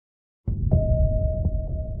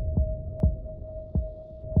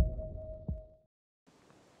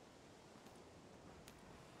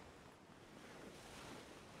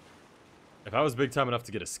If I was big time enough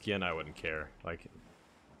to get a skin, I wouldn't care. Like,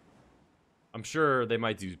 I'm sure they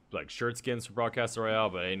might do like shirt skins for Broadcast Royale,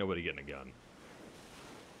 but ain't nobody getting a gun.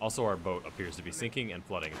 Also, our boat appears to be sinking and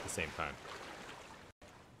flooding at the same time.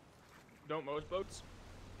 Don't most boats?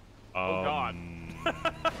 Oh God.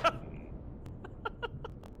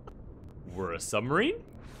 We're a submarine?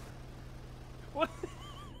 What?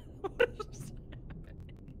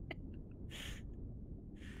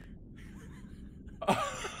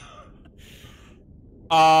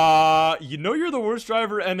 You know you're the worst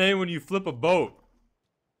driver NA when you flip a boat.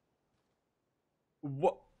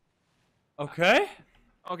 What? Okay.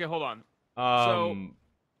 Okay, hold on.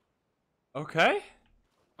 Okay.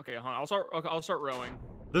 Okay, hold on. I'll start rowing.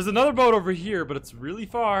 There's another boat over here, but it's really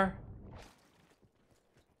far.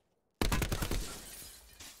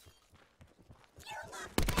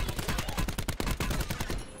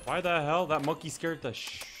 Why the hell? That monkey scared the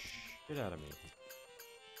shit out of me.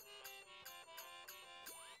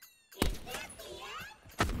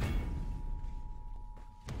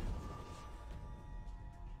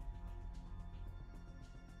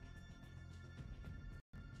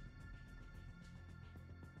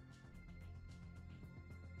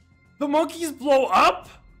 The monkeys blow up?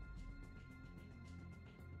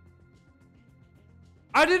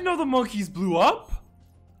 I didn't know the monkeys blew up.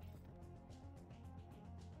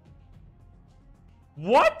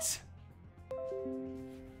 What?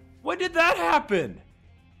 When did that happen?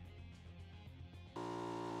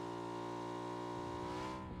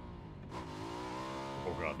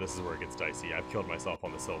 Oh God, this is where it gets dicey. I've killed myself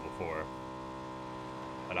on this hill before.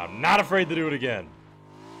 And I'm not afraid to do it again.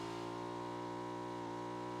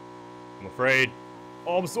 I'm afraid.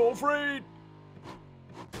 Oh, I'm so afraid.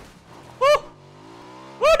 Oh!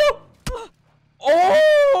 Oh no!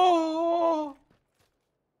 Oh!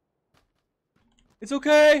 It's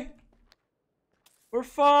okay. We're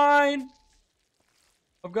fine.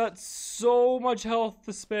 I've got so much health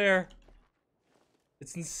to spare.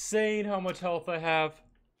 It's insane how much health I have.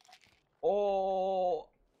 Oh,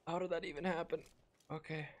 how did that even happen?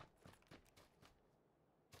 Okay.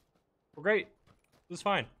 We're great. This is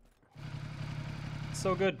fine.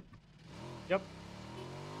 So good. Yep.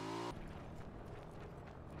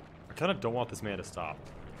 I kind of don't want this man to stop.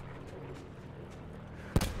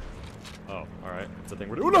 Oh, alright. It's a thing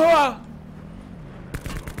we're doing.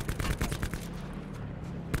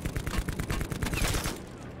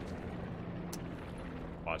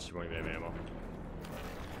 Watch, you won't even have ammo.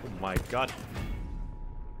 Oh my God.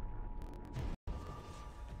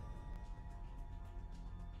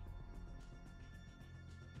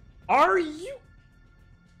 Are you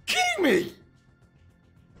kidding me?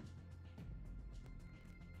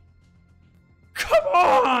 Come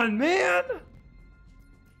on, man!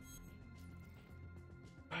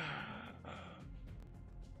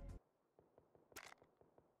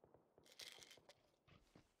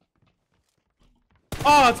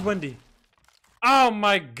 Oh, it's windy. Oh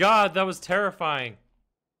my God, that was terrifying.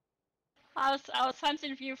 I was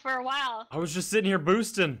hunting for you for a while. I was just sitting here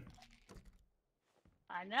boosting.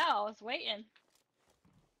 I know, I was waiting.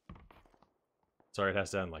 Sorry, it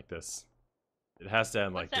has to end like this. It has to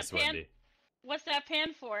end like this, Wendy. What's that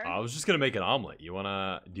pan for? I was just gonna make an omelet. Do you want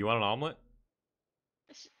an omelet?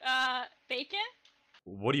 Bacon?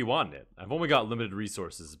 What do you want in it? I've only got limited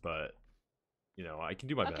resources, but you know, I can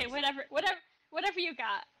do my best. Okay, whatever you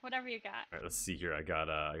got. Whatever you got. All right, let's see here. I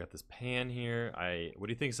got this pan here. What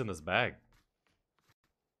do you think's in this bag?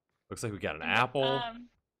 Looks like we got an apple.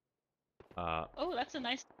 Oh, that's a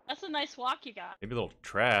nice walk you got. Maybe a little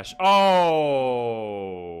trash. Oh.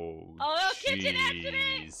 Oh, no, kitchen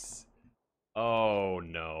accident! Oh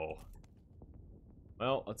no.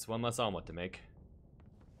 Well, that's one less omelet to make.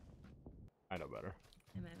 I know better.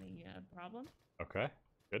 Am I having a problem? Okay,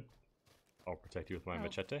 good. I'll protect you with my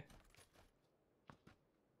machete.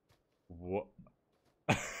 What?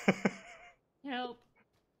 Help.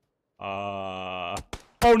 Oh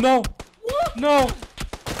no! No!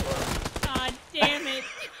 God damn it.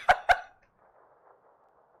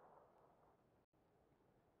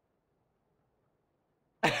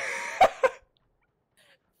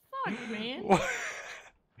 Fuck, man.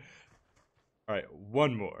 Alright,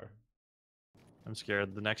 one more. I'm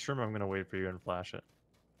scared. The next room, I'm gonna wait for you and flash it.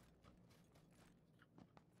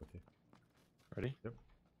 Okay. Ready? Yep.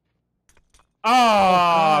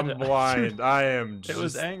 I'm God. blind. I am just It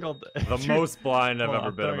was angled. the most blind I've Hold on,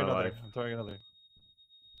 ever been in my another. life. I'm throwing another.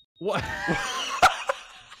 What?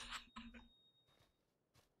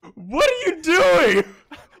 What are you doing?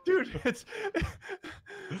 Dude, it's...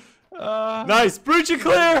 Nice! Breach it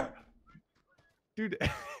clear! Dude,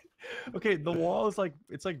 okay, the wall is like,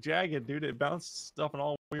 it's like jagged, dude. It bounced stuff in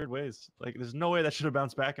all weird ways. Like, there's no way that should have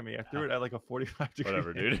bounced back at me. I threw it at like a 45 degree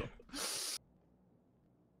Whatever, dude. angle.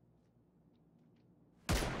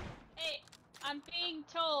 Hey, I'm being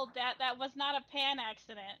told that that was not a pan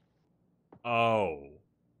accident. Oh.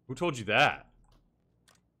 Who told you that?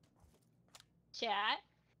 Chat.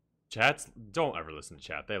 Chats? Don't ever listen to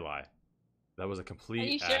chat. They lie. That was a complete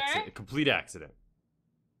you sure? accident. A complete accident.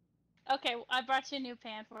 Okay, I brought you a new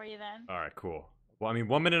pan for you then. Alright, cool. Well, I mean,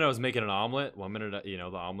 1 minute I was making an omelet. 1 minute, you know,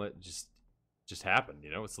 the omelet just happened.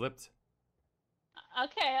 You know, it slipped.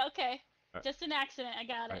 Okay, okay. Alright. Just an accident. I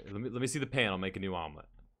got it. Alright, let me see the pan. I'll make a new omelet.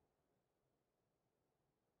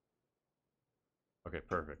 Okay,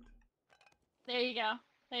 perfect. There you go.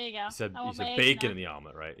 There you go. You said I want my eggs bacon now. in the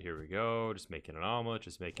omelet, right? Here we go. Just making an omelet.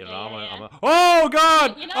 Just making an Yeah, omelet. yeah. Omelet. Oh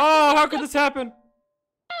God! You know- Oh, how could this happen?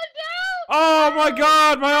 Oh no! Oh my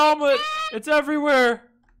God! My omelet! It's everywhere!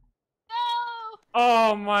 No!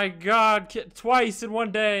 Oh my God! Twice in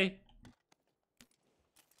one day.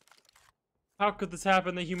 How could this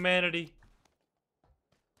happen to humanity?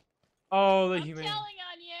 Oh, the I'm humanity. telling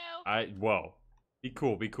on you. Whoa. Be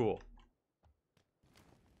cool. Be cool.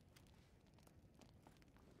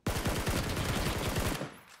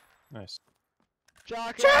 Nice. Choco!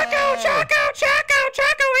 I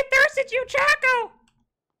thirsted you, Choco!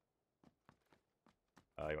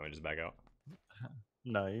 You want me to just back out?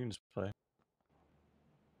 No, you can just play.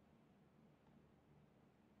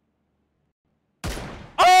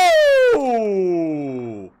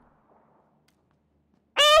 Oh!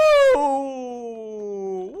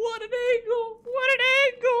 Oh! What an angle! What an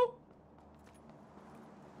angle!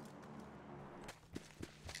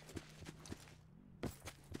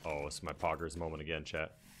 Oh, it's my Poggers moment again,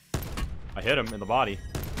 chat. I hit him in the body.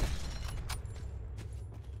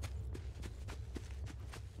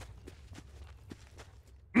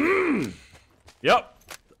 Yep.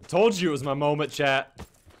 Told you it was my moment, chat.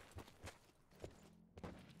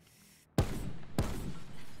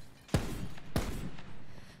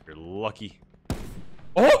 You're lucky.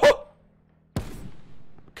 Oh!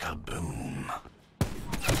 Kaboom.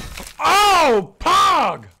 Oh!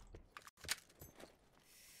 Pog!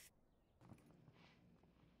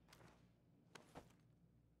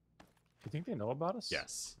 You think they know about us?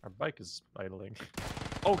 Yes. Our bike is idling.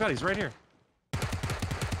 Oh God, he's right here.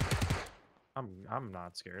 I'm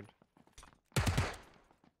not scared.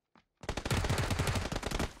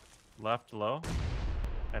 Left low,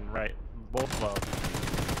 and right, both low.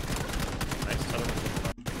 Nice.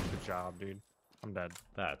 Good job, dude. I'm dead.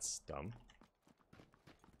 That's dumb.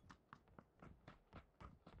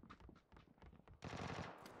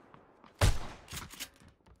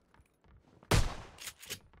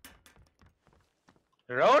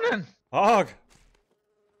 Ronan! Hog!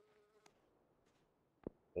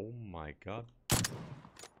 Oh my God.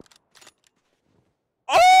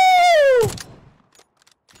 Oh!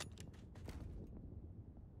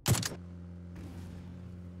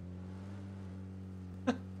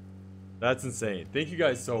 That's insane. Thank you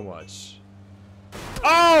guys so much.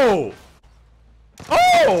 Oh!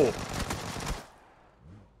 Oh!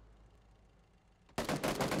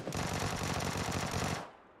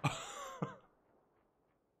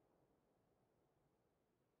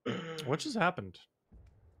 What just happened?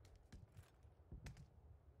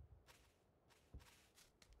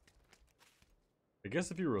 I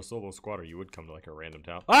guess if you were a solo squatter, you would come to like a random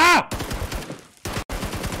town. Ah!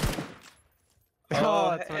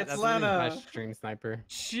 Oh, it's that's Lana. my stream sniper.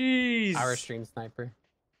 Jeez. Our stream sniper.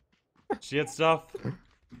 She had stuff.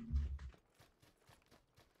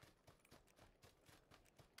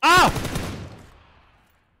 Ah!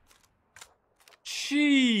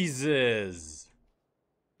 Jesus.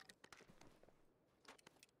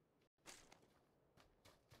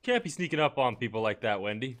 Can't be sneaking up on people like that,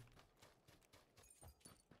 Wendy.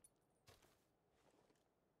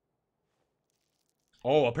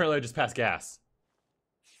 Oh, apparently I just passed gas.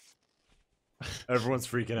 Everyone's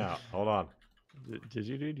freaking out. Hold on. Did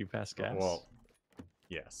you, dude? You passed gas? Well,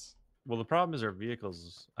 yes. Well, the problem is our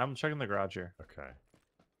vehicles. I'm checking the garage here. Okay.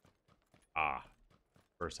 Ah.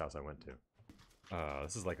 First house I went to.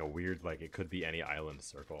 This is like a weird, like, it could be any island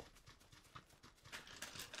circle.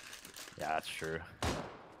 Yeah, that's true.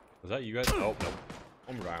 Was that you guys? Oh, no.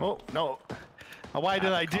 Oh my God. Oh, no. Why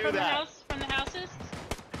did I do From the that? house, from the houses.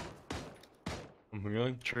 I'm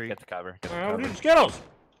really? Tree. Get the cover. Get the Oh, cover. dude, Skittles!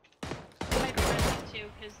 Might be resident too,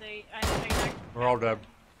 because I We're all dead.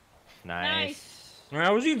 Nice.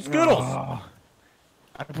 I was eating Skittles! Oh,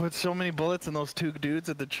 I put so many bullets in those two dudes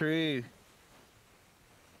at the tree.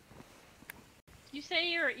 You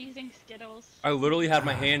say you're eating Skittles. I literally had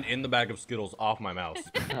my hand in the bag of Skittles off my mouse.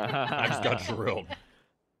 I just got drilled.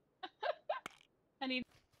 I need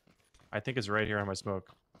I think it's right here on my smoke.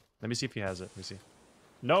 Let me see if he has it. Let me see.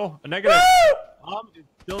 No, a negative. It's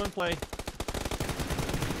still in play.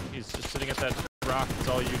 He's just sitting at that rock. It's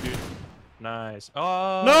all you, dude. Nice.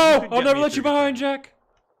 Oh. No! I'll never let you behind, Jack.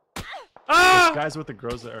 Ah! Guys with the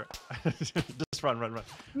grows there. Just run, run, run.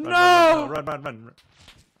 No! Run.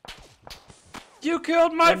 You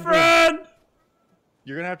killed my Run, friend!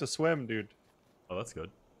 You're gonna have to swim, dude. Oh, that's good.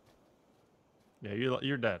 Yeah,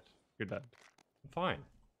 you're dead. You're dead. I'm fine.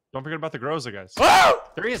 Don't forget about the Groza, guys. Oh!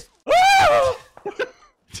 There he is. Oh!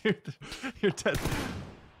 Dude, you're dead.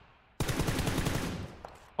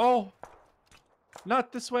 Oh!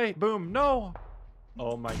 Not this way. Boom. No.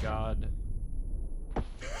 Oh my god.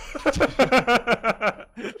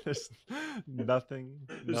 There's nothing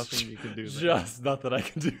you can do there. Just nothing I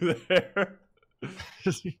can do there.